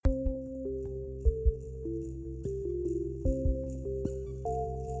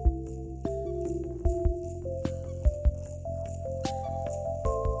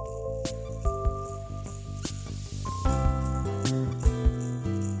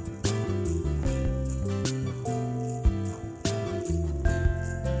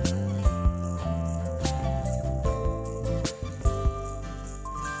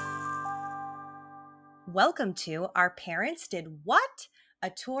Welcome to Our Parents Did What? A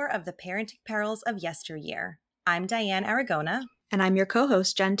tour of the parenting perils of yesteryear. I'm Diane Aragona. And I'm your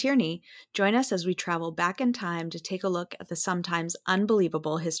co-host, Jen Tierney. Join us as we travel back in time to take a look at the sometimes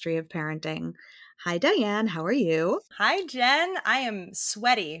unbelievable history of parenting. Hi, Diane. How are you? Hi, Jen. I am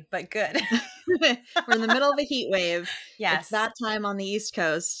sweaty, but good. We're in the middle of a heat wave. Yes. It's that time on the East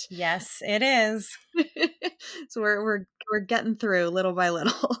Coast. Yes, it is. So we're getting through little by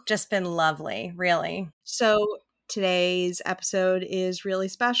little. Just been lovely, really. So today's episode is really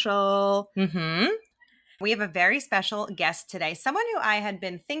special. We have a very special guest today, someone who I had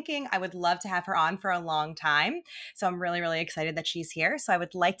been thinking I would love to have her on for a long time. So I'm really, really excited that she's here. So I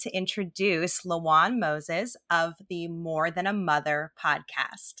would like to introduce LaWann Moses of the More Than a Mother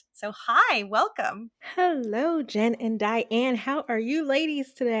podcast. So hi, welcome. Hello, Jen and Diane. How are you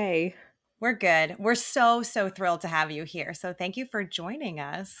ladies today? We're good. We're so thrilled to have you here. So thank you for joining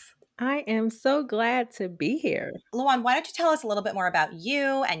us. I am so glad to be here. LaWann, why don't you tell us a little bit more about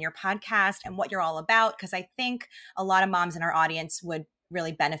you and your podcast and what you're all about? Because I think a lot of moms in our audience would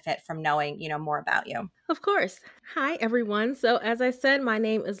really benefit from knowing, more about you. Of course. Hi, everyone. So as I said, my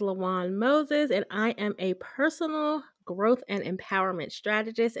name is LaWann Moses, and I am a personal growth and empowerment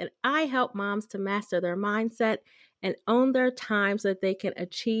strategist, and I help moms to master their mindset and own their time so that they can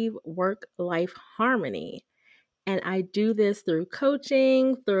achieve work-life harmony. And I do this through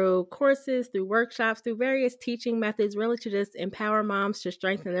coaching, through courses, through workshops, through various teaching methods, really to just empower moms to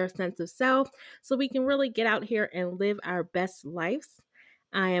strengthen their sense of self so we can really get out here and live our best lives.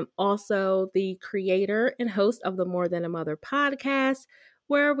 I am also the creator and host of the More Than a Mother podcast,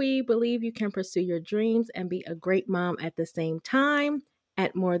 where we believe you can pursue your dreams and be a great mom at the same time.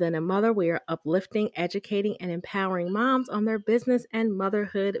 At More Than a Mother, we are uplifting, educating, and empowering moms on their business and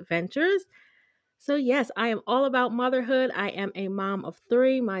motherhood ventures. So yes, I am all about motherhood. I am a mom of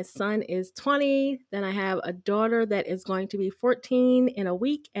 3. My son is 20. Then I have a daughter that is going to be 14 in a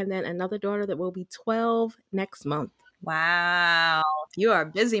week, and then another daughter that will be 12 next month. Wow. You are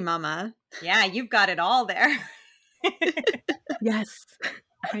busy, mama. Yeah, you've got it all there. Yes,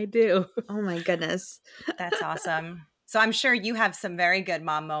 I do. Oh my goodness. That's awesome. So I'm sure you have some very good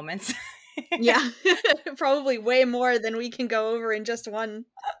mom moments. Yeah, probably way more than we can go over in just one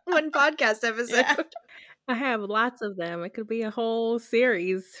podcast episode. Yeah. I have lots of them. It could be a whole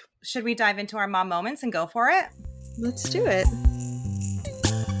series. Should we dive into our mom moments and go for it? Let's do it.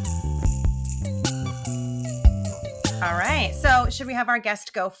 All right. So should we have our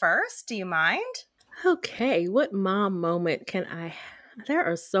guest go first? Do you mind? Okay, what mom moment can I? There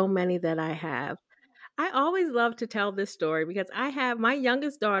are so many that I have. I always love to tell this story because I have my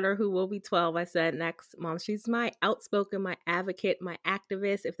youngest daughter who will be 12, I said next month. She's my outspoken, my advocate, my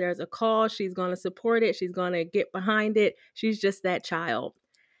activist. If there's a call, she's going to support it. She's going to get behind it. She's just that child.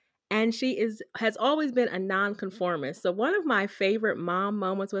 And she has always been a nonconformist. So one of my favorite mom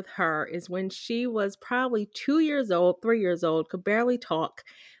moments with her is when she was probably 2 years old, 3 years old, could barely talk.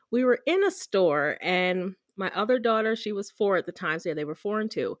 We were in a store and my other daughter, she was 4 at the time. So yeah, they were 4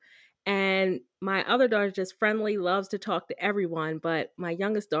 and 2. And my other daughter just friendly, loves to talk to everyone. But my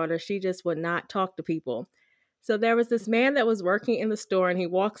youngest daughter, she just would not talk to people. So there was this man that was working in the store and he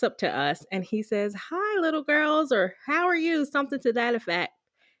walks up to us and he says, "Hi, little girls," or "How are you?" Something to that effect.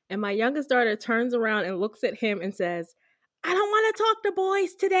 And my youngest daughter turns around and looks at him and says, "I don't want to talk to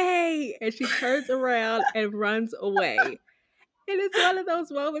boys today." And she turns around and runs away. And it's one of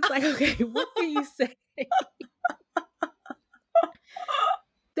those moments like, okay, what do you say?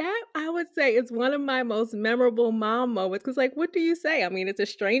 That, I would say, is one of my most memorable mom moments. Because, like, what do you say? I mean, it's a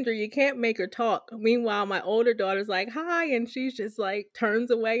stranger. You can't make her talk. Meanwhile, my older daughter's like, "Hi." And she's just like, turns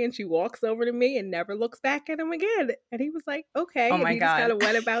away and she walks over to me and never looks back at him again. And he was like, okay. Oh my and he God. just kind of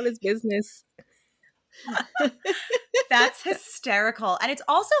went about his business. That's hysterical. And it's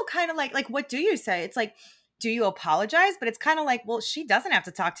also kind of like, what do you say? It's like, do you apologize? But it's kind of like, well, she doesn't have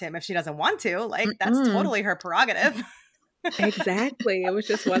to talk to him if she doesn't want to. Like, that's totally her prerogative. Exactly. It was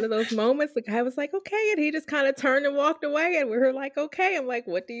just one of those moments. The guy was like, okay. And he just kind of turned and walked away. And we were like, okay. I'm like,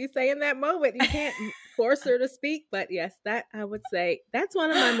 what do you say in that moment? You can't force her to speak. But yes, that I would say that's one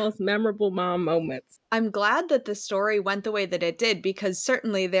of my most memorable mom moments. I'm glad that the story went the way that it did, because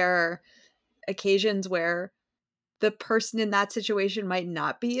certainly there are occasions where the person in that situation might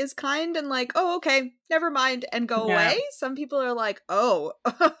not be as kind and like, "Oh, okay, never mind," and go away. Some people are like, "Oh,"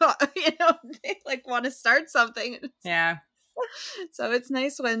 they like want to start something. Yeah. So it's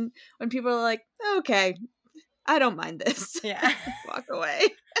nice when people are like, "Okay, I don't mind this." Yeah. Walk away.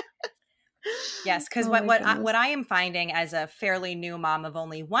 Yes, because what I am finding as a fairly new mom of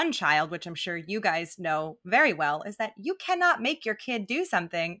only one child, which I'm sure you guys know very well, is that you cannot make your kid do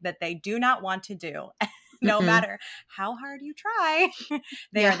something that they do not want to do. no Mm-mm. matter how hard you try,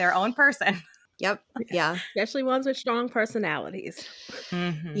 they are Yeah. their own person. Yep. Yeah. Especially ones with strong personalities.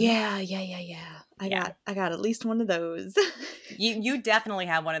 Mm-hmm. Yeah. I Yeah. got at least one of those. You definitely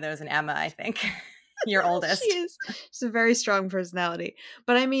have one of those in Emma, I think. Your oldest. She's a very strong personality.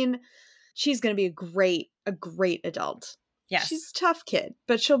 But I mean, she's going to be a great adult. She's Yes. a tough kid,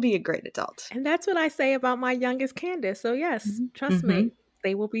 but she'll be a great adult. And that's what I say about my youngest, Candace. So, yes, trust Mm-hmm. me,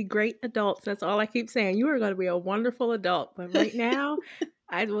 they will be great adults. That's all I keep saying. You are going to be a wonderful adult. But right now,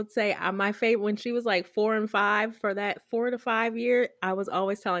 I would say my favorite, when she was like 4 and 5, for that 4 to 5 year, I was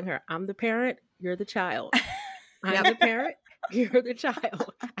always telling her, I'm the parent, you're the child. I'm the parent, you're the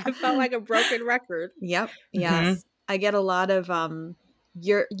child. I felt like a broken record. Yep. Mm-hmm. Yes. I get a lot of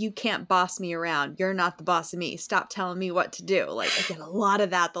you can't boss me around. You're not the boss of me. Stop telling me what to do. Like I get a lot of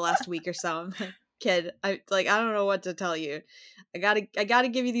that the last week or so. I'm like, kid, I don't know what to tell you. I gotta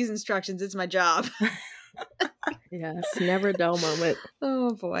give you these instructions. It's my job. Yes, never a dull moment.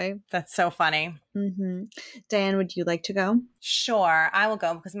 Oh boy. That's so funny. Mm-hmm. Diane, would you like to go? Sure, I will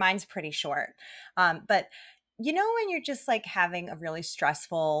go because mine's pretty short. But you know when you're just like having a really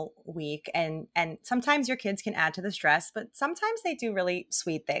stressful week and sometimes your kids can add to the stress, but sometimes they do really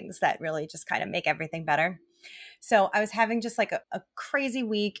sweet things that really just kind of make everything better. So I was having just like a crazy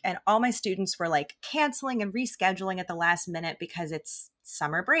week and all my students were like canceling and rescheduling at the last minute because it's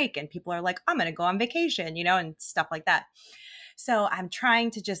summer break and people are like, I'm going to go on vacation, and stuff like that. So I'm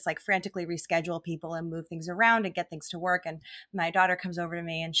trying to just like frantically reschedule people and move things around and get things to work. And my daughter comes over to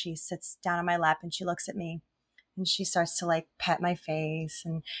me and she sits down on my lap and she looks at me and she starts to like pet my face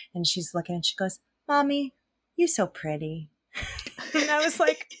and she's looking and she goes, Mommy, you so pretty. And I was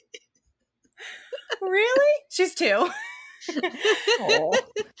like, really? She's 2.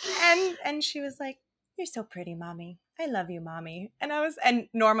 And she was like, you're so pretty, Mommy. I love you, Mommy. And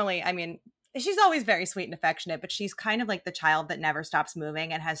normally, I mean, she's always very sweet and affectionate, but she's kind of like the child that never stops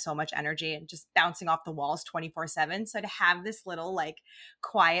moving and has so much energy and just bouncing off the walls 24/7. So to have this little like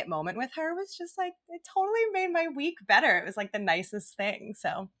quiet moment with her was just like, it totally made my week better. It was like the nicest thing.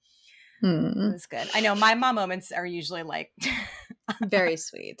 So it was good. I know my mom moments are usually like Very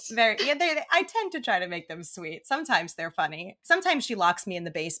sweet. I tend to try to make them sweet. Sometimes they're funny. Sometimes she locks me in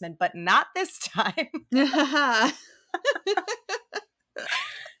the basement, but not this time.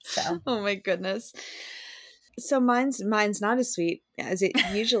 So, oh my goodness. So mine's not as sweet as it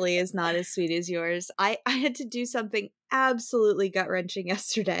usually is, not as sweet as yours. I had to do something absolutely gut-wrenching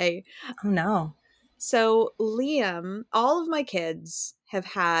yesterday. oh no. So Liam, all of my kids have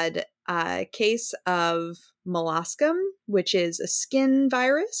had a case of molluscum, which is a skin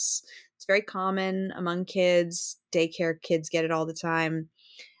virus. It's very common among kids. Daycare kids get it all the time.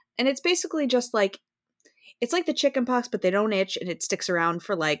 And it's basically just like, it's like the chicken pox, but they don't itch and it sticks around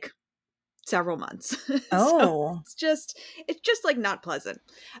for like several months. Oh. So it's just like not pleasant.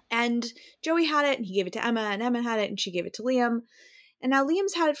 And Joey had it and he gave it to Emma and Emma had it and she gave it to Liam. And now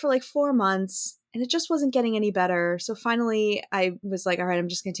Liam's had it for like 4 months and it just wasn't getting any better. So finally I was like, all right, I'm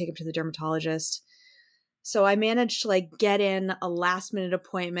just going to take him to the dermatologist. So I managed to like get in a last minute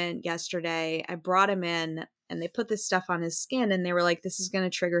appointment yesterday. I brought him in and they put this stuff on his skin and they were like, this is going to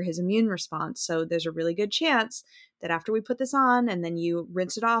trigger his immune response. So there's a really good chance that after we put this on and then you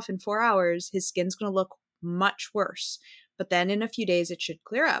rinse it off in 4 hours, his skin's going to look much worse. But then in a few days, it should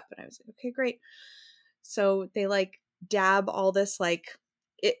clear up. And I was like, okay, great. So they like dab all this, like,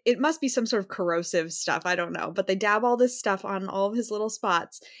 it must be some sort of corrosive stuff. I don't know. But they dab all this stuff on all of his little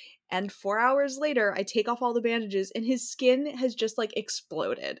spots. And 4 hours later, I take off all the bandages and his skin has just like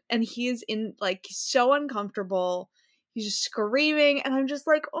exploded. And he is in like so uncomfortable. He's just screaming. And I'm just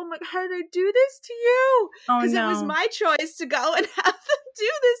like, oh my, how did I do this to you? Because it was my choice to go and have them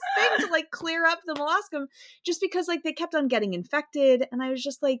do this thing to like clear up the molluscum just because like they kept on getting infected. And I was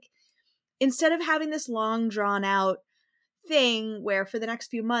just like, instead of having this long drawn out thing where for the next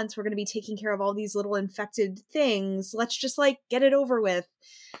few months we're going to be taking care of all these little infected things, let's just like get it over with.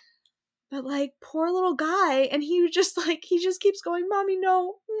 But like poor little guy, and he was just like, he just keeps going, Mommy,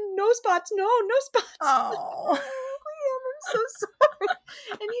 no spots, no spots. Oh. I'm so sorry.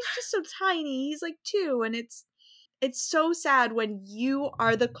 And he's just so tiny. He's like 2, and it's so sad when you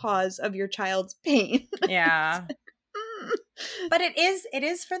are the cause of your child's pain. Yeah. But it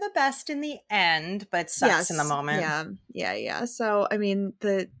is for the best in the end, but sucks in the moment. Yeah. So I mean,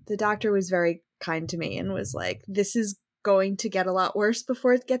 the doctor was very kind to me and was like, this is going to get a lot worse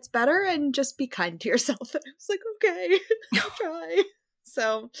before it gets better, and just be kind to yourself. And I was like, okay, I'll try.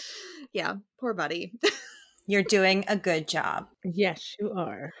 So yeah, poor buddy. You're doing a good job. Yes, you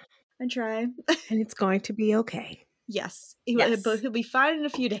are. I try. And it's going to be okay. Yes. Yes. He'll be fine in a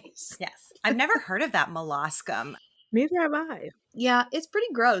few days. Yes. I've never heard of that molluscum. Neither have I. Yeah, it's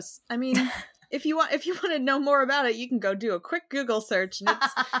pretty gross. I mean, if you want to know more about it, you can go do a quick Google search and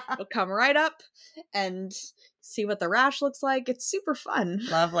it'll come right up and see what the rash looks like. It's super fun.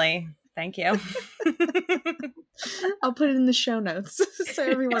 Lovely. Thank you. I'll put it in the show notes so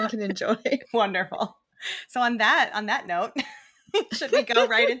everyone can enjoy. Wonderful. So on that note, should we go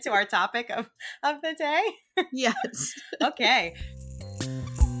right into our topic of the day? Yes. Okay.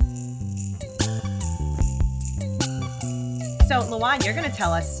 So, LaWann, you're going to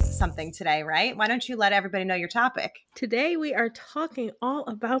tell us something today, right? Why don't you let everybody know your topic? Today, we are talking all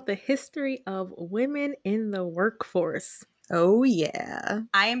about the history of women in the workforce. Oh, yeah.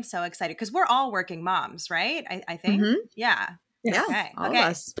 I am so excited because we're all working moms, right? I think. Mhm. Yeah. Yeah. Okay. All Okay. of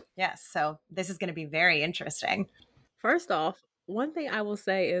us. Yes. So this is going to be very interesting. First off, one thing I will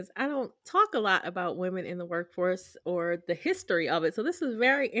say is I don't talk a lot about women in the workforce or the history of it. So this is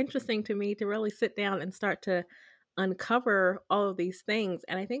very interesting to me to really sit down and start to uncover all of these things.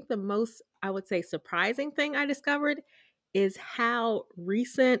 And I think the most, I would say, surprising thing I discovered is how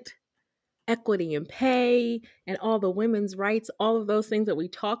recent equity and pay and all the women's rights, all of those things that we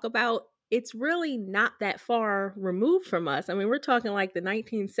talk about, it's really not that far removed from us. I mean, we're talking like the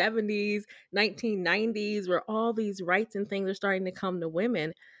 1970s, 1990s, where all these rights and things are starting to come to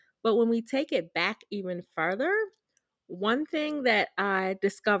women. But when we take it back even further, one thing that I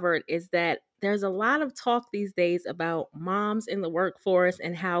discovered is that there's a lot of talk these days about moms in the workforce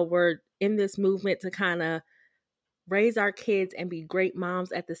and how we're in this movement to kind of raise our kids and be great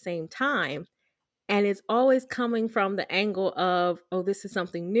moms at the same time. And it's always coming from the angle of, oh, this is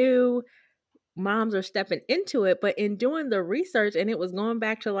something new. Moms are stepping into it. But in doing the research, and it was going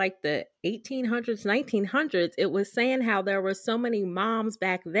back to like the 1800s, 1900s, it was saying how there were so many moms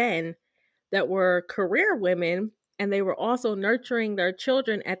back then that were career women and they were also nurturing their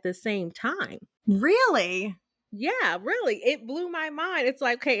children at the same time. Really? Yeah, really. It blew my mind. It's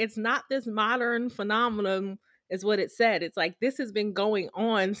like, okay, it's not this modern phenomenon, is what it said. It's like this has been going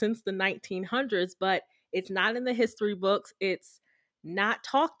on since the 1900s, but it's not in the history books. It's not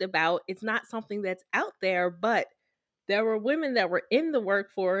talked about. It's not something that's out there, but there were women that were in the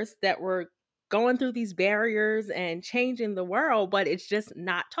workforce that were going through these barriers and changing the world, but it's just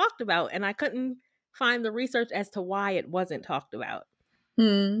not talked about. And I couldn't find the research as to why it wasn't talked about.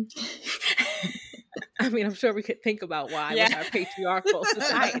 I mean, I'm sure we could think about why with our patriarchal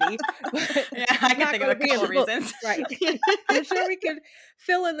society. But yeah, I can think of a couple of reasons. Right. I'm sure we could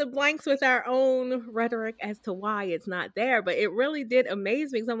fill in the blanks with our own rhetoric as to why it's not there. But it really did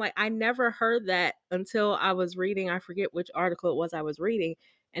amaze me because I'm like, I never heard that until I was reading, I forget which article it was I was reading.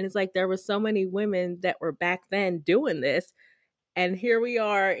 And it's like there were so many women that were back then doing this. And here we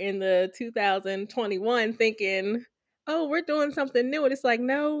are in the 2021 thinking, oh, we're doing something new. And it's like,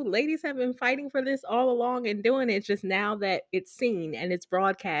 no, ladies have been fighting for this all along and doing it. It's just now that it's seen and it's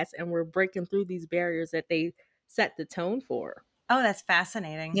broadcast and we're breaking through these barriers that they set the tone for. Oh, that's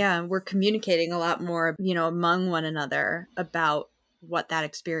fascinating. Yeah, we're communicating a lot more, among one another about what that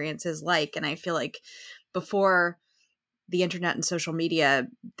experience is like. And I feel like before the internet and social media,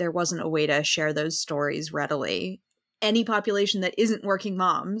 there wasn't a way to share those stories readily. Any population that isn't working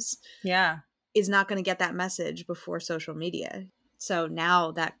moms is not going to get that message before social media. So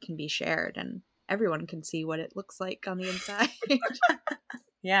now that can be shared and everyone can see what it looks like on the inside.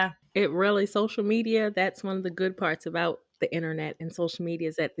 Yeah. It really, social media, that's one of the good parts about the internet and social media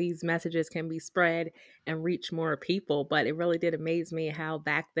is that these messages can be spread and reach more people. But it really did amaze me how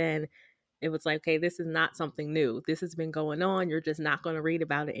back then it was like, okay, this is not something new. This has been going on. You're just not going to read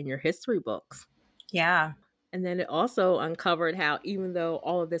about it in your history books. Yeah. And then it also uncovered how even though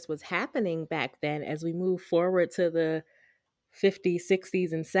all of this was happening back then, as we move forward to the 50s,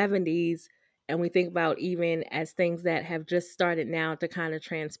 60s, and 70s, and we think about even as things that have just started now to kind of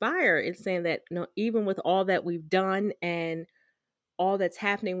transpire, it's saying that even with all that we've done and all that's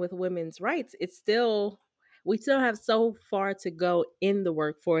happening with women's rights, we still have so far to go in the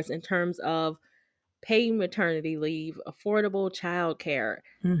workforce in terms of paid maternity leave, affordable childcare,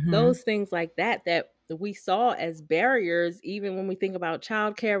 those things like that we saw as barriers, even when we think about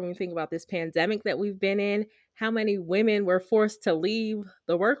childcare, when we think about this pandemic that we've been in, how many women were forced to leave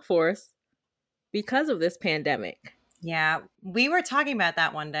the workforce because of this pandemic. Yeah, we were talking about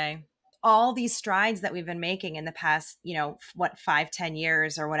that one day. All these strides that we've been making in the past, 5-10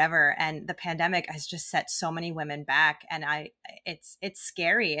 years or whatever. And the pandemic has just set so many women back. And it's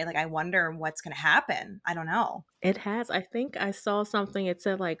scary. Like, I wonder what's going to happen. I don't know. It has. I think I saw something. It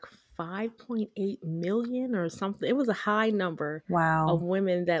said like 5.8 million or something. It was a high number of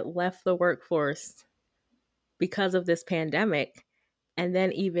women that left the workforce because of this pandemic. And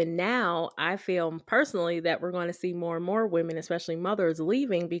then even now, I feel personally that we're going to see more and more women, especially mothers,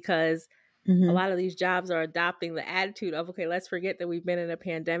 leaving because a Mhm. lot of these jobs are adopting the attitude of, okay, let's forget that we've been in a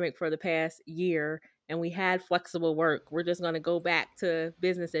pandemic for the past year and we had flexible work. We're just going to go back to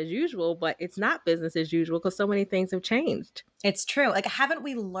business as usual, but it's not business as usual because so many things have changed. It's true. Like, haven't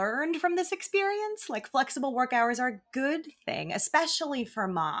we learned from this experience? Like, flexible work hours are a good thing, especially for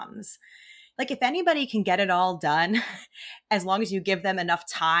moms. Like, if anybody can get it all done, as long as you give them enough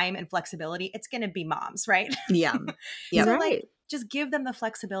time and flexibility, it's going to be moms, right? Yeah. Yep. So, like, Right. just give them the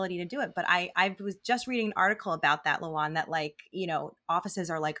flexibility to do it. But I was just reading an article about that, LaWann, that, like, offices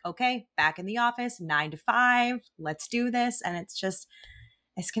are like, okay, back in the office, 9 to 5, let's do this. And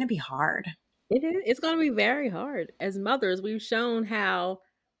it's going to be hard. It is. It's going to be very hard. As mothers, we've shown how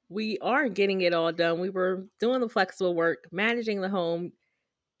we are getting it all done. We were doing the flexible work, managing the home,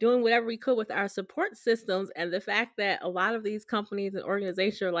 doing whatever we could with our support systems. And the fact that a lot of these companies and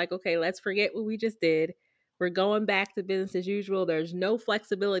organizations are like, okay, let's forget what we just did. We're going back to business as usual. There's no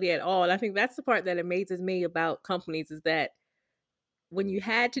flexibility at all. And I think that's the part that amazes me about companies is that when you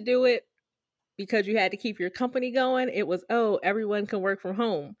had to do it because you had to keep your company going, it was, oh, everyone can work from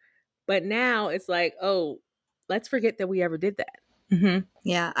home. But now it's like, oh, let's forget that we ever did that. Mm-hmm.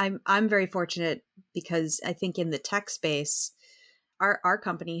 Yeah, I'm very fortunate because I think in the tech space, our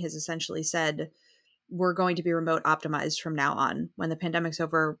company has essentially said we're going to be remote optimized from now on. When the pandemic's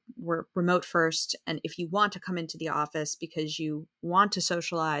over, we're remote first. And if you want to come into the office because you want to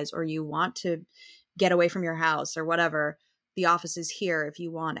socialize or you want to get away from your house or whatever, the office is here if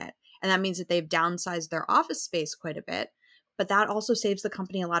you want it. And that means that they've downsized their office space quite a bit, but that also saves the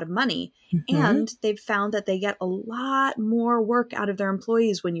company a lot of money. Mm-hmm. And they've found that they get a lot more work out of their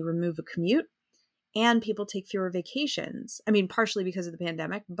employees when you remove a commute and people take fewer vacations. I mean, partially because of the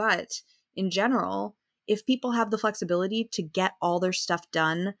pandemic, but in general, if people have the flexibility to get all their stuff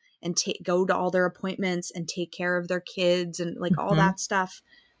done and go to all their appointments and take care of their kids and like all Mm-hmm. that stuff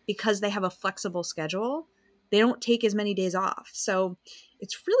because they have a flexible schedule, they don't take as many days off. So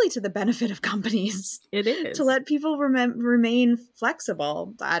it's really to the benefit of companies It to is. let people remain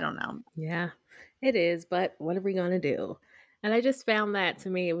flexible. I don't know. Yeah, it is. But what are we going to do? And I just found that to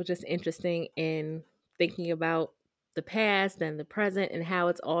me, it was just interesting in thinking about the past and the present and how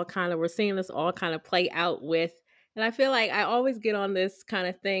it's all kind of, we're seeing this all kind of play out with. And I feel like I always get on this kind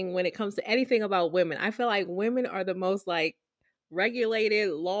of thing when it comes to anything about women. I feel like women are the most like regulated,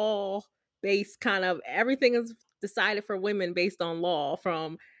 law based kind of everything is decided for women based on law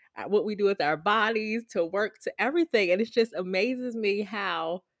from what we do with our bodies to work to everything. And it just amazes me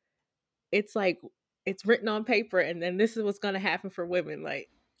how it's like it's written on paper and then this is what's going to happen for women. Like,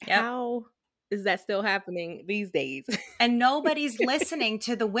 Yep. how is that still happening these days? And nobody's listening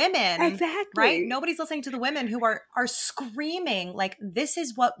to the women, right? Exactly. Nobody's listening to the women who are screaming like, this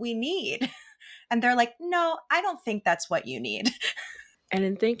is what we need. And they're like, no, I don't think that's what you need. And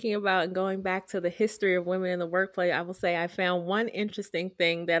in thinking about and going back to the history of women in the workplace, I will say I found one interesting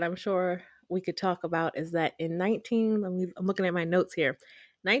thing that I'm sure we could talk about is that in I'm looking at my notes here,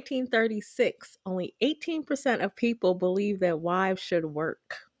 1936, only 18% of people believe that wives should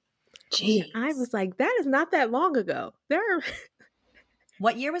work. And I Jeez. was like, that is not that long ago. There are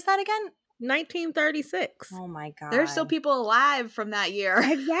What year was that again? 1936. Oh my There's still God. people alive from that year.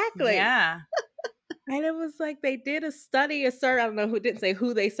 Exactly. Yeah. And it was like they did a study, a survey. I don't know who didn't say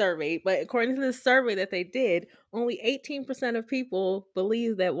who they surveyed, but according to the survey that they did, only 18% of people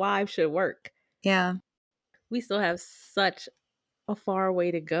believe that wives should work. Yeah. We still have such a far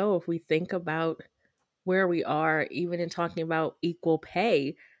way to go if we think about where we are, even in talking about equal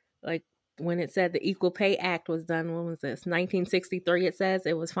pay. Like when it said the Equal Pay Act was done, when was this? 1963, it says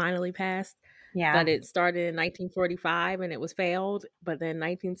it was finally passed. Yeah. But it started in 1945 and it was failed. But then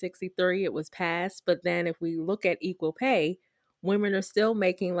 1963, it was passed. But then if we look at equal pay, women are still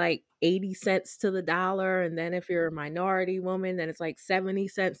making like 80 cents to the dollar. And then if you're a minority woman, then it's like 70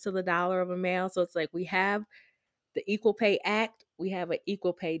 cents to the dollar of a male. So it's like we have the Equal Pay Act, we have an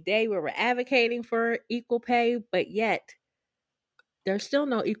Equal Pay Day where we're advocating for equal pay, but yet there's still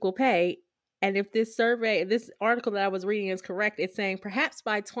no equal pay. And if this article that I was reading is correct, it's saying perhaps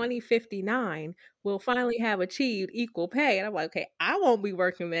by 2059, we'll finally have achieved equal pay. And I'm like, okay, I won't be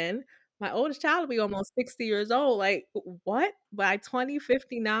working then. My oldest child will be almost 60 years old. Like, what? By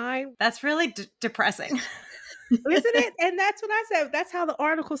 2059? That's really depressing. Isn't it? And that's what I said. That's how the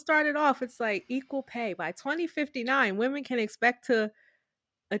article started off. It's like equal pay. By 2059, women can expect to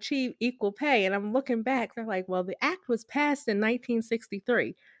achieve equal pay. And I'm looking back, they're like, well, the act was passed in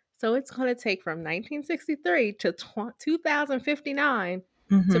 1963. So it's going to take from 1963 to 2059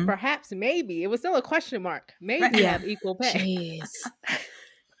 to Mhm. perhaps maybe, it was still a question mark, Right. maybe Yeah. have equal pay. Jeez.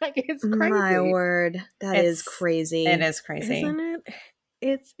 Like, it's My crazy, word. That is It crazy. is crazy. isn't it?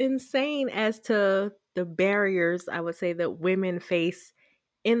 It's insane as to the barriers, I would say, that women face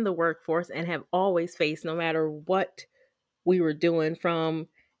in the workforce and have always faced, no matter what we were doing, from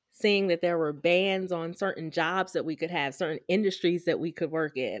seeing that there were bans on certain jobs that we could have, certain industries that we could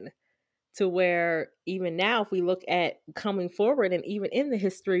work in, to where even now, if we look at coming forward and even in the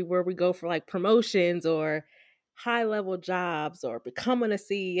history where we go for like promotions or high level jobs or becoming a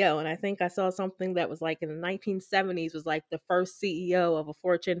CEO. And I think I saw something that was like in the 1970s was like the first CEO of a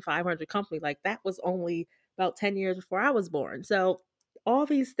Fortune 500 company. Like that was only about 10 years before I was born. So all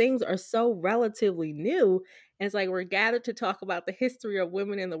these things are so relatively new. And it's like we're gathered to talk about the history of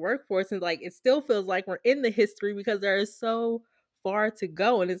women in the workforce. And like it still feels like we're in the history because there is so far to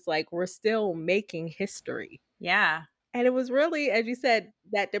go. And it's like we're still making history. Yeah. And it was really, as you said,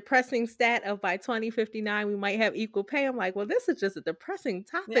 that depressing stat of by 2059, we might have equal pay. I'm like, well, this is just a depressing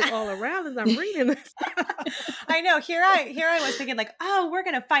topic Yeah. all around as I'm reading this stuff. I know. Here I was thinking like, oh, we're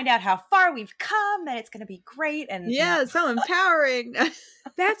gonna find out how far we've come, and it's gonna be great. And Yeah, so empowering.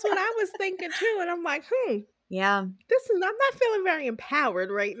 That's what I was thinking too. And I'm like, Yeah. I'm not feeling very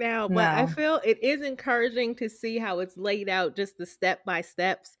empowered right now, but I no. feel it is encouraging to see how it's laid out, just the step by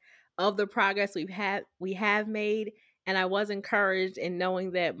steps of the progress we have made. And I was encouraged in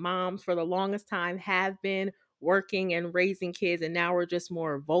knowing that moms for the longest time have been working and raising kids, and now we're just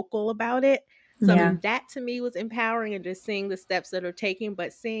more vocal about it. So I Yeah. mean, that to me was empowering, and just seeing the steps that are taken,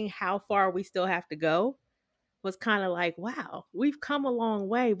 but seeing how far we still have to go was kind of like, wow, we've come a long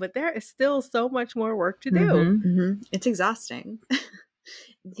way, but there is still so much more work to do. Mm-hmm. It's exhausting.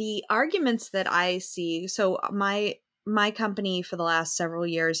 The arguments that I see, so my company for the last several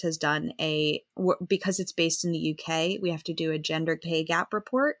years has done because it's based in the UK, we have to do a gender pay gap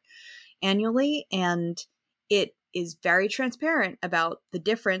report annually, and it is very transparent about the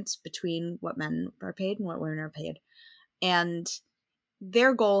difference between what men are paid and what women are paid. And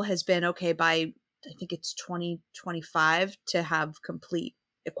their goal has been, okay, by I think it's 2025 to have complete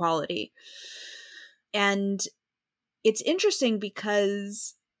equality. And it's interesting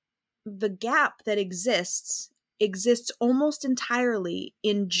because the gap that exists almost entirely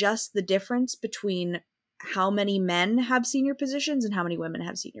in just the difference between how many men have senior positions and how many women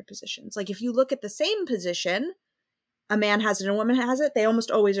have senior positions. Like if you look at the same position, a man has it and a woman has it, they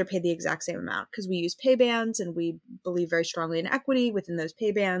almost always are paid the exact same amount because we use pay bands and we believe very strongly in equity within those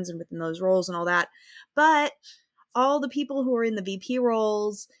pay bands and within those roles and all that. But all the people who are in the VP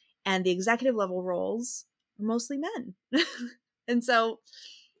roles and the executive level roles are mostly men. And so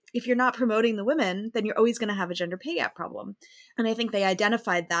if you're not promoting the women, then you're always going to have a gender pay gap problem. And I think they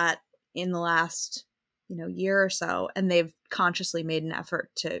identified that in the last, year or so, and they've consciously made an effort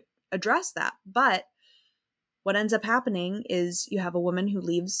to address that. But what ends up happening is you have a woman who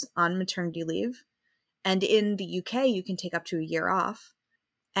leaves on maternity leave, and in the UK, you can take up to a year off,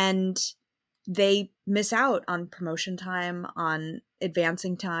 and they miss out on promotion time, on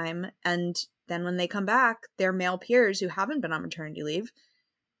advancing time, and then when they come back, their male peers who haven't been on maternity leave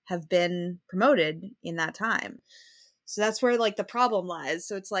have been promoted in that time. So that's where like the problem lies.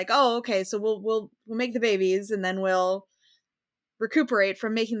 So it's like, oh, okay, so we'll make the babies, and then we'll recuperate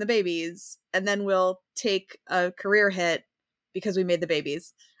from making the babies, and then we'll take a career hit because we made the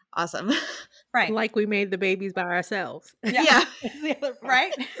babies. Awesome. Right. Like we made the babies by ourselves. Yeah. That's the other part.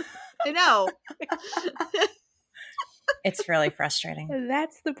 Right. I know. It's really frustrating.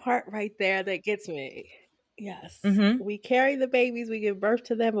 That's the part right there that gets me. Yes. Mm-hmm. We carry the babies, we give birth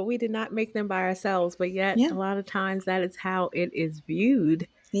to them, but we did not make them by ourselves. But yet, Yeah. a lot of times, that is how it is viewed.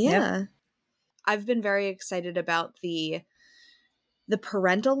 Yeah. Yep. I've been very excited about the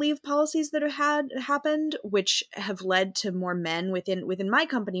parental leave policies that have happened, which have led to more men within my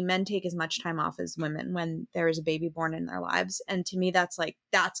company. Men take as much time off as women when there is a baby born in their lives, and to me, that's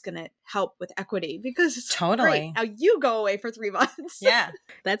going to help with equity because it's Totally. great. Now you go away for 3 months. Yeah.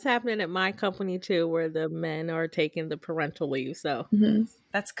 That's happening at my company too, where the men are taking the parental leave. So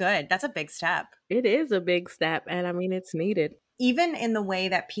That's good. That's a big step. it is a big step, and I mean, it's needed. Even in the way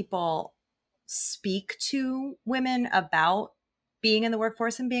that people speak to women about being in the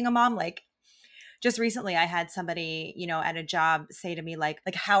workforce and being a mom, like just recently I had somebody, at a job say to me, like,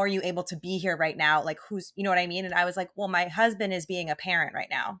 how are you able to be here right now? Like, who's, you know what I mean? And I was like, well, my husband is being a parent right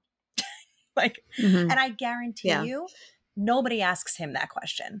now. And I guarantee you, nobody asks him that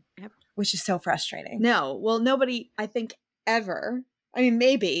question, which is so frustrating. No, well, nobody, I think, ever. I mean,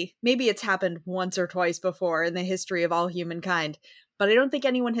 maybe it's happened once or twice before in the history of all humankind, but I don't think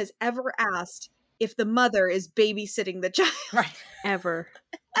anyone has ever asked if the mother is babysitting the child. Right. Ever.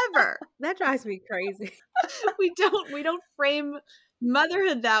 Ever. That drives me crazy. We don't frame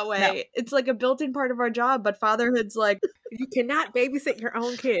motherhood that way. No. It's like a built-in part of our job, but fatherhood's like, You cannot babysit your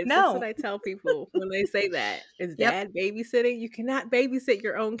own kids. That's what No. I tell people when they say that. Is Yep. dad babysitting? You cannot babysit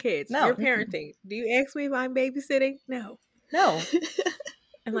your own kids. No. You're parenting. Do you ask me if I'm babysitting? No. No.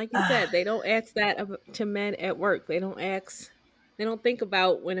 And like you said, they don't ask that to men at work. They don't think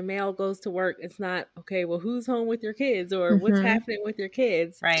about when a male goes to work. It's not, okay, well, who's home with your kids or what's happening with your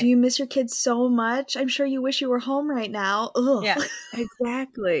kids? Right. do you miss your kids so much? I'm sure you wish you were home right now. Ugh. Yeah.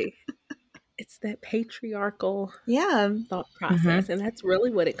 Exactly. It's that patriarchal Yeah. thought process. And that's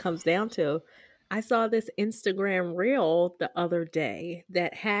really what it comes down to. I saw this Instagram reel the other day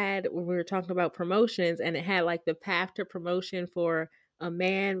that had, when we were talking about promotions, and it had like the path to promotion for a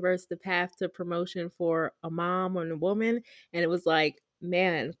man versus the path to promotion for a mom or a woman. And it was like,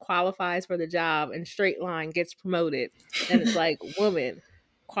 man qualifies for the job and straight line gets promoted. And it's like, woman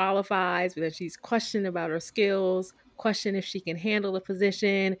qualifies, but then she's questioned about her skills, questioned if she can handle the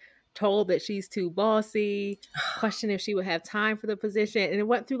position, told that she's too bossy, questioned if she would have time for the position. And it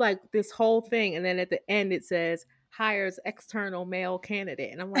went through like this whole thing. And then at the end, it says, hires external male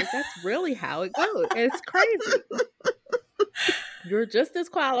candidate. And I'm like, that's really how it goes. And it's crazy. You're just as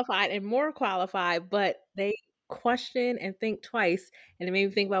qualified and more qualified, but they question and think twice. And it made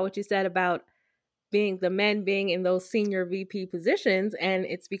me think about what you said about being the men being in those senior VP positions. And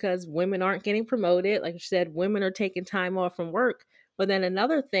it's because women aren't getting promoted. Like you said, women are taking time off from work. But then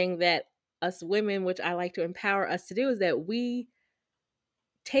another thing that us women, which I like to empower us to do, is that we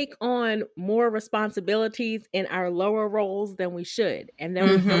take on more responsibilities in our lower roles than we should. And then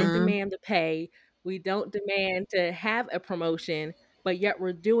we don't demand the pay. We don't demand to have a promotion, but yet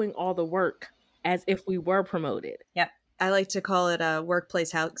we're doing all the work as if we were promoted. Yep. I like to call it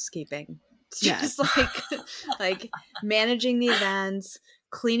workplace housekeeping. It's just like managing the events,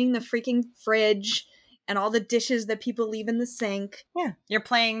 cleaning the freaking fridge, and all the dishes that people leave in the sink. Yeah. You're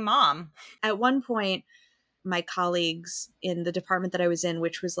playing mom. At one point, my colleagues in the department that I was in,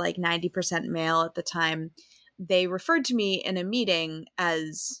 which was like 90% male at the time, they referred to me in a meeting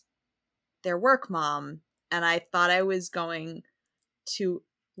as their work mom. And I thought I was going to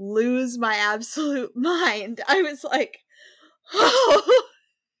lose my absolute mind. I was like, oh,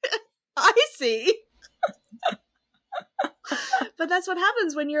 I see. But that's what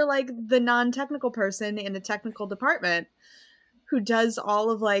happens when you're like the non-technical person in a technical department who does all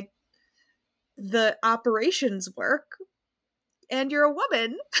of like the operations work, and you're a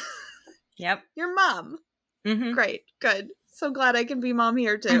woman. Yep. You're mom. Mm-hmm. Great. Good. So glad I can be mom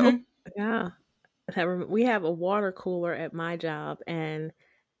here too. Yeah. We have a water cooler at my job, and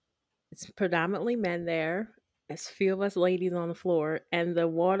it's predominantly men there. There's a few of us ladies on the floor, and the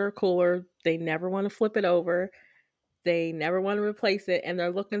water cooler, they never want to flip it over. They never want to replace it, and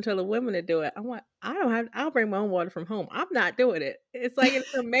they're looking to the women to do it. I'm like, I'll bring my own water from home. I'm not doing it. It's like,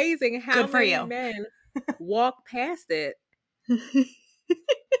 it's amazing how many men walk past it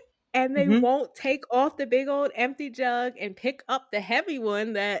and they won't take off the big old empty jug and pick up the heavy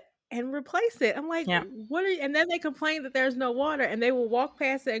one and replace it. I'm like, what are you? And then they complain that there's no water, and they will walk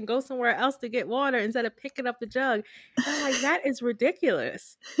past it and go somewhere else to get water instead of picking up the jug. And I'm like, that is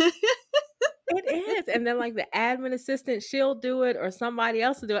ridiculous. It is. And then like the admin assistant, she'll do it, or somebody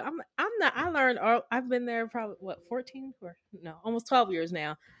else will do it. I've been there probably 14 or no, almost 12 years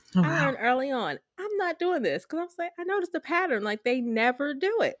now. Oh, I learned early on, I'm not doing this, because I was like, I noticed the pattern, like they never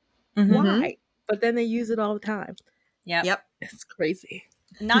do it. Why? But then they use it all the time. Yep. It's crazy.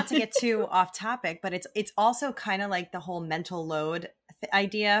 Not to get too off topic, but it's also kind of like the whole mental load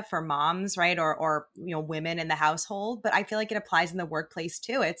idea for moms, right? Or women in the household. But I feel like it applies in the workplace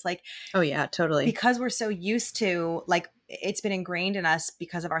too. It's like, oh yeah, totally. Because we're so used to, like, it's been ingrained in us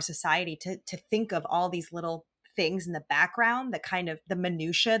because of our society to think of all these little things in the background, that kind of the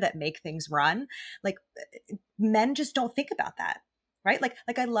minutia that make things run. Like, men just don't think about that. Right? Like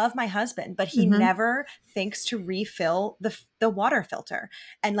I love my husband, but he never thinks to refill the water filter,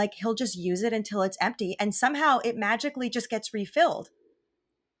 and like he'll just use it until it's empty, and somehow it magically just gets refilled.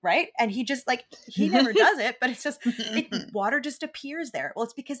 Right? And he just like, he never does it, but it's just, water just appears there. Well,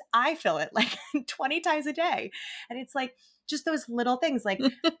 it's because I fill it like 20 times a day. And it's like, just those little things like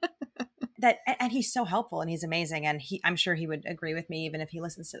that. And he's so helpful and he's amazing. And I'm sure he would agree with me even if he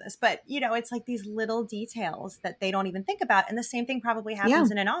listens to this, but it's like these little details that they don't even think about. And the same thing probably happens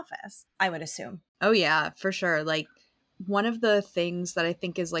in an office, I would assume. Oh yeah, for sure. Like, one of the things that I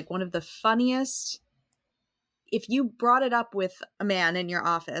think is like one of the funniest, if you brought it up with a man in your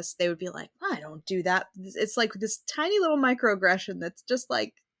office, they would be like, I don't do that. It's like this tiny little microaggression that's just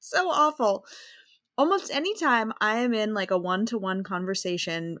like so awful. almost anytime I am in like a one-to-one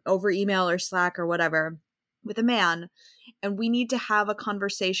conversation over email or Slack or whatever with a man, and we need to have a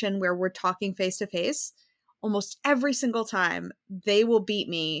conversation where we're talking face to face, almost every single time they will beat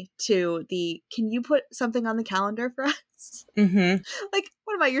me to the, can you put something on the calendar for us? Mm-hmm. Like,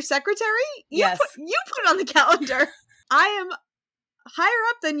 what am I, your secretary? Yes. You put it on the calendar. I am higher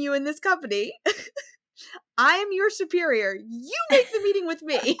up than you in this company. I am your superior. You make the meeting with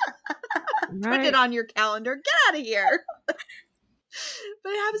me. Put it Right. on your calendar. Get out of here.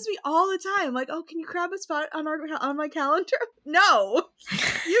 But it happens to me all the time. Like, oh, can you grab a spot on my calendar? No,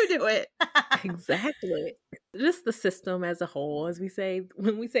 you do it. Exactly. Just the system as a whole, as we say,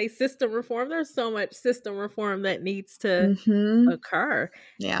 when we say system reform, there's so much system reform that needs to Mm-hmm. occur.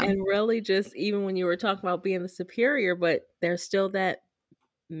 Yeah. And really, just even when you were talking about being the superior, but there's still that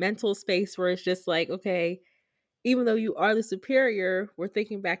mental space where it's just like, okay, even though you are the superior, we're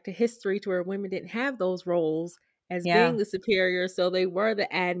thinking back to history to where women didn't have those roles as Yeah. being the superior. So they were the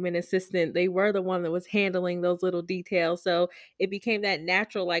admin assistant. They were the one that was handling those little details. So it became that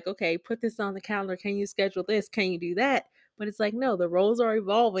natural, like, okay, put this on the calendar. Can you schedule this? Can you do that? But it's like, no, the roles are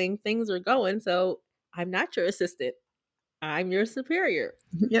evolving, things are going. So I'm not your assistant. I'm your superior.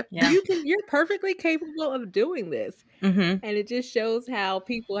 Yep. Yeah. You're perfectly capable of doing this. Mm-hmm. And it just shows how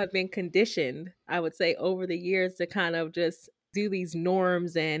people have been conditioned, I would say, over the years to kind of just do these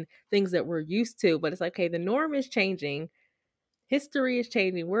norms and things that we're used to. But it's like, okay, the norm is changing. History is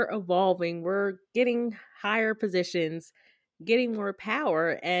changing. We're evolving. We're getting higher positions, getting more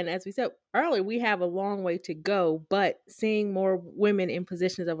power. And as we said earlier, we have a long way to go. But seeing more women in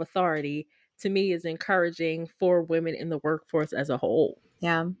positions of authority to me is encouraging for women in the workforce as a whole.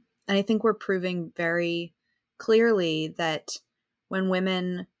 Yeah. And I think we're proving very clearly that when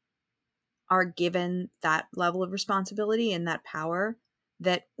women are given that level of responsibility and that power,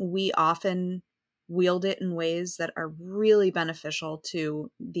 that we often wield it in ways that are really beneficial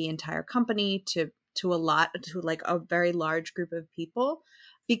to the entire company, to like a very large group of people,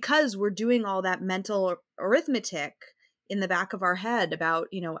 because we're doing all that mental arithmetic in the back of our head about,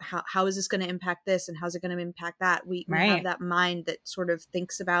 how is this going to impact this and how's it going to impact that. We have Right. that mind that sort of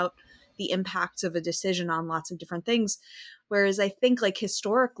thinks about the impacts of a decision on lots of different things. Whereas I think, like,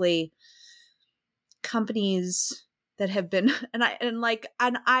 historically, companies that have been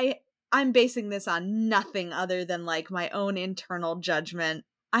I'm basing this on nothing other than like my own internal judgment.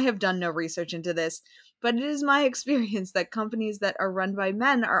 I have done no research into this, but it is my experience that companies that are run by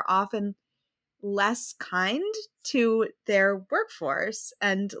men are often less kind to their workforce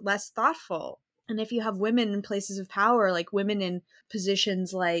and less thoughtful. And if you have women in places of power, like women in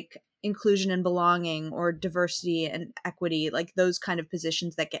positions like inclusion and belonging or diversity and equity, like those kind of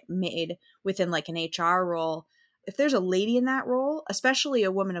positions that get made within like an HR role, if there's a lady in that role, especially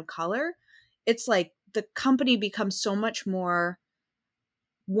a woman of color, it's like the company becomes so much more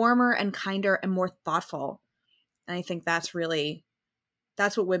warmer and kinder and more thoughtful. And I think that's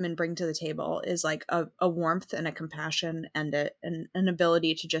what women bring to the table, is like a warmth and a compassion and an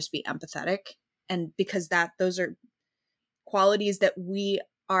ability to just be empathetic. And because those are qualities that we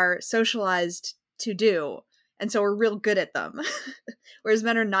are socialized to do. And so we're real good at them. Whereas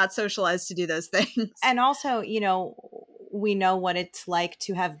men are not socialized to do those things. And also, we know what it's like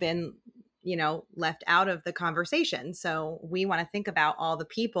to have been, left out of the conversation. So we want to think about all the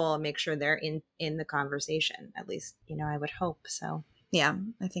people and make sure they're in the conversation. At least, I would hope so. Yeah,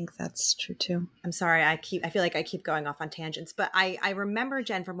 I think that's true too. I'm sorry, I feel like I keep going off on tangents, but I remember,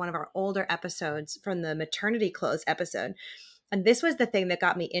 Jen, from one of our older episodes, from the maternity clothes episode. And this was the thing that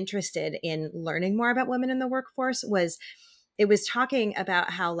got me interested in learning more about women in the workforce. It was talking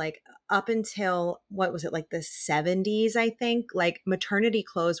about how, like, up until, what was it, like the 70s, I think, like maternity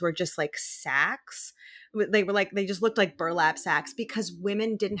clothes were just like sacks. They just looked like burlap sacks because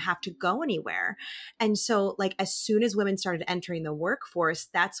women didn't have to go anywhere. And so, like, as soon as women started entering the workforce,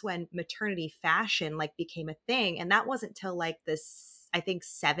 that's when maternity fashion like became a thing. And that wasn't till like I think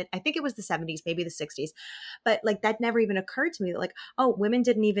it was the 70s, maybe the 60s. But like that never even occurred to me that, like, oh, women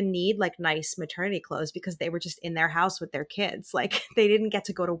didn't even need like nice maternity clothes because they were just in their house with their kids. Like they didn't get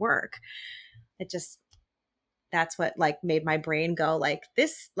to go to work. That's what like made my brain go like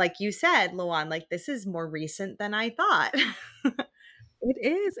this, like you said, LaWann, like this is more recent than I thought. It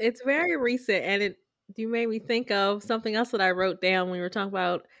is. It's very recent, and you made me think of something else that I wrote down when we were talking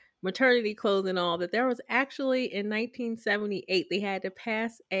about maternity clothes and all, that there was actually in 1978 they had to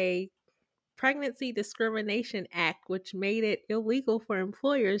pass a Pregnancy Discrimination Act, which made it illegal for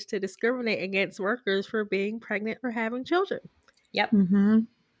employers to discriminate against workers for being pregnant or having children. Yep. Mm-hmm.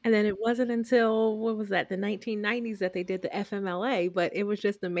 And then it wasn't until, what was that, the 1990s that they did the FMLA, but it was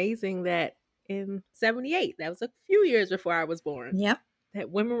just amazing that in 78. That was a few years before I was born. Yep. That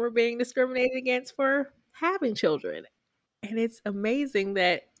women were being discriminated against for having children. And it's amazing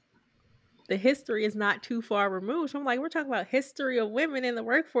that the history is not too far removed. So I'm like, we're talking about history of women in the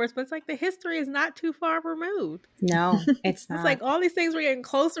workforce, but it's like the history is not too far removed. No, it's It's not. like all these things were getting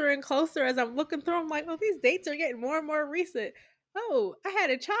closer and closer as I'm looking through. I'm like, oh, these dates are getting more and more recent. Oh, I had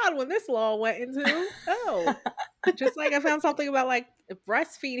a child when this law went into. Oh, just like I found something about like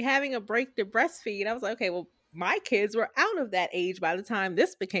breastfeed, having a break to breastfeed. I was like, okay, well, my kids were out of that age by the time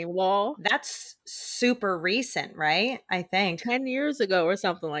this became law. That's super recent, right? I think. 10 years ago or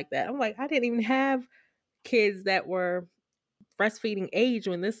something like that. I'm like, I didn't even have kids that were breastfeeding age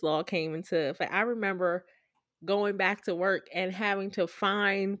when this law came into effect. I remember going back to work and having to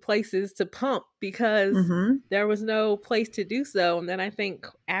find places to pump because Mm-hmm. there was no place to do so. And then I think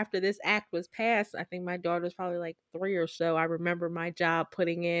after this act was passed, I think my daughter was probably like 3 or so. I remember my job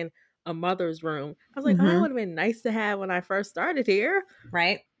putting in a mother's room. I was like, oh, that Mm-hmm. would have been nice to have when I first started here.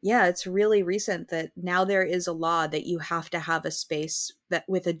 Right? Yeah, it's really recent that now there is a law that you have to have a space that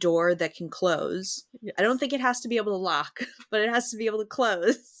with a door that can close. Yes. I don't think it has to be able to lock, but it has to be able to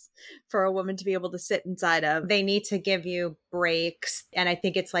close for a woman to be able to sit inside of. They need to give you breaks. And I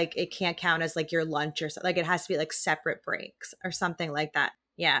think it's like, it can't count as like your lunch or something. Like it has to be like separate breaks or something like that.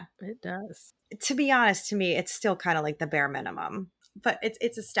 Yeah. It does. To be honest, to me, it's still kind of like the bare minimum, but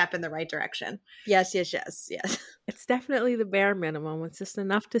it's a step in the right direction. Yes. It's definitely the bare minimum. It's just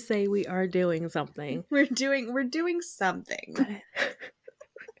enough to say we are doing something. We're doing something.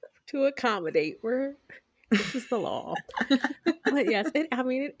 To accommodate. This is the law. But yes,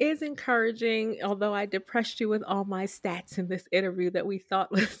 it is encouraging, although I depressed you with all my stats in this interview that we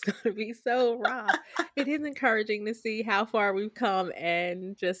thought was going to be so raw. It is encouraging to see how far we've come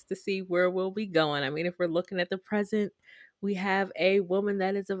and just to see where we'll be going. I mean, if we're looking at the present, we have a woman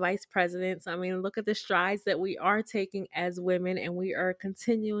that is a vice president. So, I mean, look at the strides that we are taking as women, and we are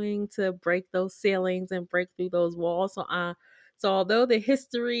continuing to break those ceilings and break through those walls. So although the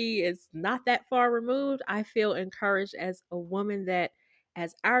history is not that far removed, I feel encouraged as a woman that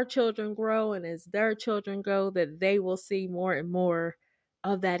as our children grow and as their children grow, that they will see more and more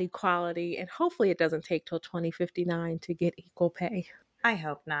of that equality. And hopefully it doesn't take till 2059 to get equal pay. I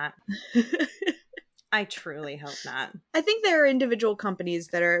hope not. I truly hope not. I think there are individual companies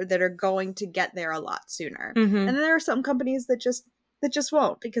that are going to get there a lot sooner. Mm-hmm. And then there are some companies that just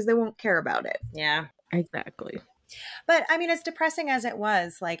won't because they won't care about it. Yeah. Exactly. But I mean, as depressing as it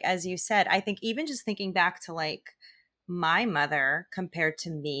was, like, as you said, I think even just thinking back to like my mother compared to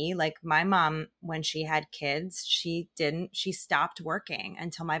me, like my mom, when she had kids, she stopped working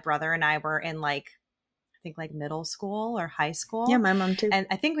until my brother and I were in like, I think like middle school or high school. Yeah, my mom too. And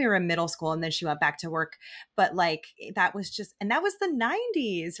I think we were in middle school and then she went back to work. But like, that was just, and that was the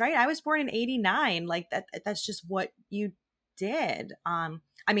 90s, right? I was born in 89. Like that's just what you did.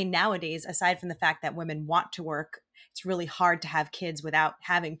 I mean, nowadays, aside from the fact that women want to work, it's really hard to have kids without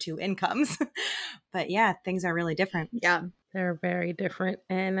having two incomes. But yeah, things are really different. Yeah. They're very different.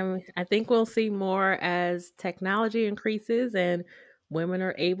 And I think we'll see more as technology increases and women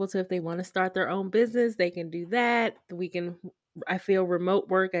are able to, if they want to start their own business, they can do that. I feel remote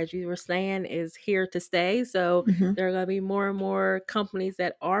work, as you were saying, is here to stay. So there are going to be more and more companies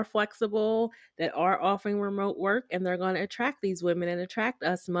that are flexible, that are offering remote work, and they're going to attract these women and attract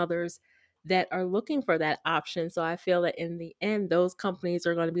us mothers that are looking for that option. So I feel that in the end, those companies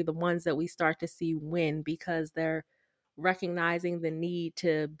are going to be the ones that we start to see win because they're recognizing the need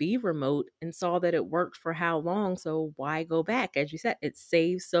to be remote and saw that it worked for how long. So why go back? As you said, it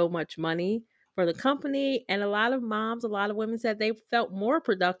saves so much money for the company. And a lot of moms, a lot of women said they felt more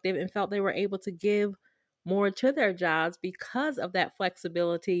productive and felt they were able to give more to their jobs because of that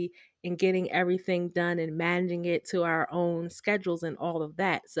flexibility in getting everything done and managing it to our own schedules and all of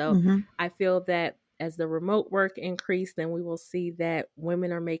that. So I feel that as the remote work increase, then we will see that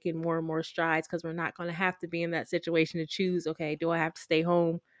women are making more and more strides because we're not going to have to be in that situation to choose, okay, do I have to stay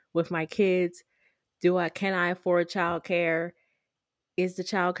home with my kids? Can I afford childcare? Is the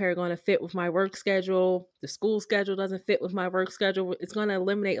childcare going to fit with my work schedule? The school schedule doesn't fit with my work schedule. It's going to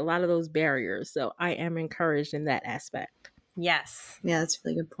eliminate a lot of those barriers. So I am encouraged in that aspect. Yes. Yeah, that's a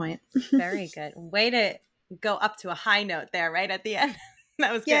really good point. Very good. Way to go up to a high note there, right at the end.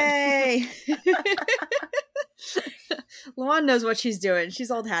 That was Yay! LaWann knows what she's doing.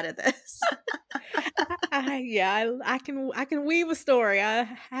 She's old hat at this. I can weave a story. I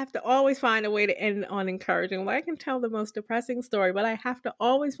have to always find a way to end on encouraging. Well, I can tell the most depressing story, but I have to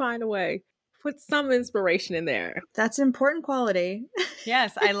always find a way put some inspiration in there. That's important quality.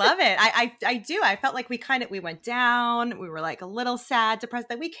 Yes, I love it. I do. I felt like we went down. We were like a little sad, depressed.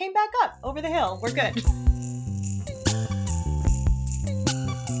 Then we came back up over the hill. We're good.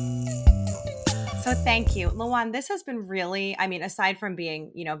 So thank you, LaWann. This has been really, I mean, aside from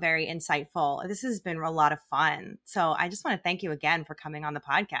being, very insightful, this has been a lot of fun. So I just want to thank you again for coming on the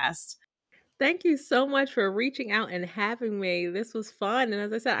podcast. Thank you so much for reaching out and having me. This was fun. And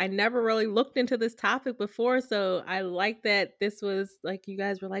as I said, I never really looked into this topic before. So I like that this was like, you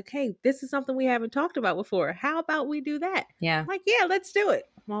guys were like, hey, this is something we haven't talked about before. How about we do that? Yeah. I'm like, yeah, let's do it.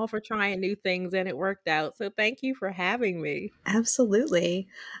 I'm all for trying new things and it worked out. So thank you for having me. Absolutely.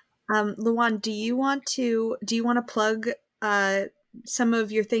 LaWann, do you want to plug some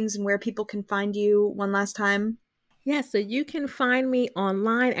of your things and where people can find you one last time? Yeah, so you can find me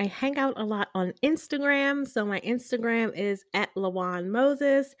online. I hang out a lot on Instagram. So my Instagram is at LaWann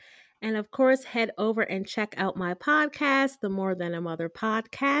Moses. And of course, head over and check out my podcast, the More Than a Mother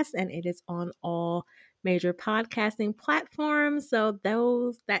podcast. And it is on all major podcasting platforms. So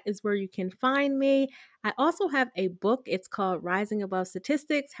that is where you can find me. I also have a book. It's called Rising Above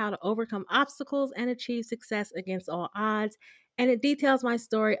Statistics: How to Overcome Obstacles and Achieve Success Against All Odds. And it details my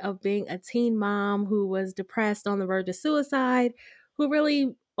story of being a teen mom who was depressed on the verge of suicide, who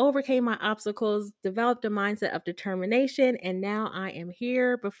really overcame my obstacles, developed a mindset of determination, and now I am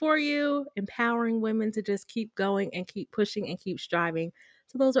here before you, empowering women to just keep going and keep pushing and keep striving.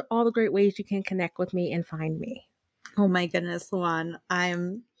 So those are all the great ways you can connect with me and find me. Oh my goodness, LaWann. I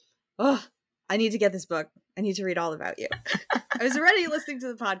need to get this book. I need to read all about you. I was already listening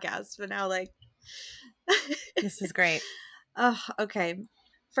to the podcast, but now This is great. Okay.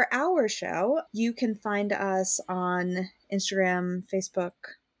 For our show, you can find us on Instagram, Facebook,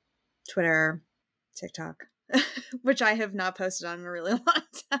 Twitter, TikTok, which I have not posted on in a really long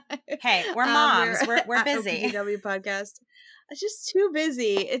time. Hey, we're moms. We're busy. OPDW podcast. It's just too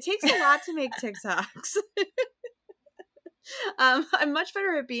busy. It takes a lot to make TikToks. I'm much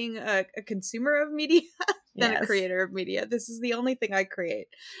better at being a consumer of media than a creator of media. This is the only thing I create.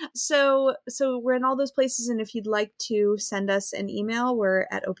 So we're in all those places. And if you'd like to send us an email, we're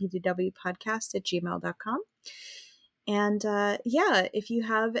at opdwpodcast@gmail.com. And if you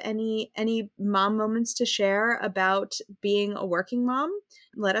have any mom moments to share about being a working mom,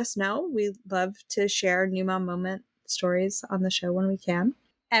 let us know. We love to share new mom moment stories on the show when we can.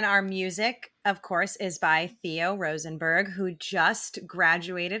 And our music, of course, is by Theo Rosenberg, who just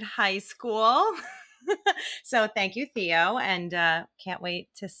graduated high school. So thank you, Theo, and can't wait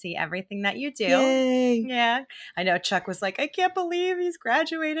to see everything that you do. Yay. Yeah. I know Chuck was like, I can't believe he's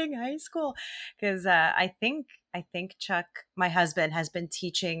graduating high school. Because I think Chuck, my husband, has been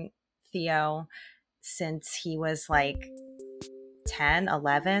teaching Theo since he was like 10,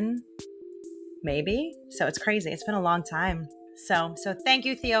 11, maybe. So it's crazy. It's been a long time. So thank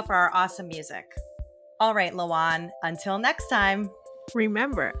you, Theo, for our awesome music. All right, LaWann, until next time.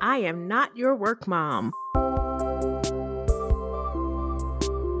 Remember, I am not your work mom.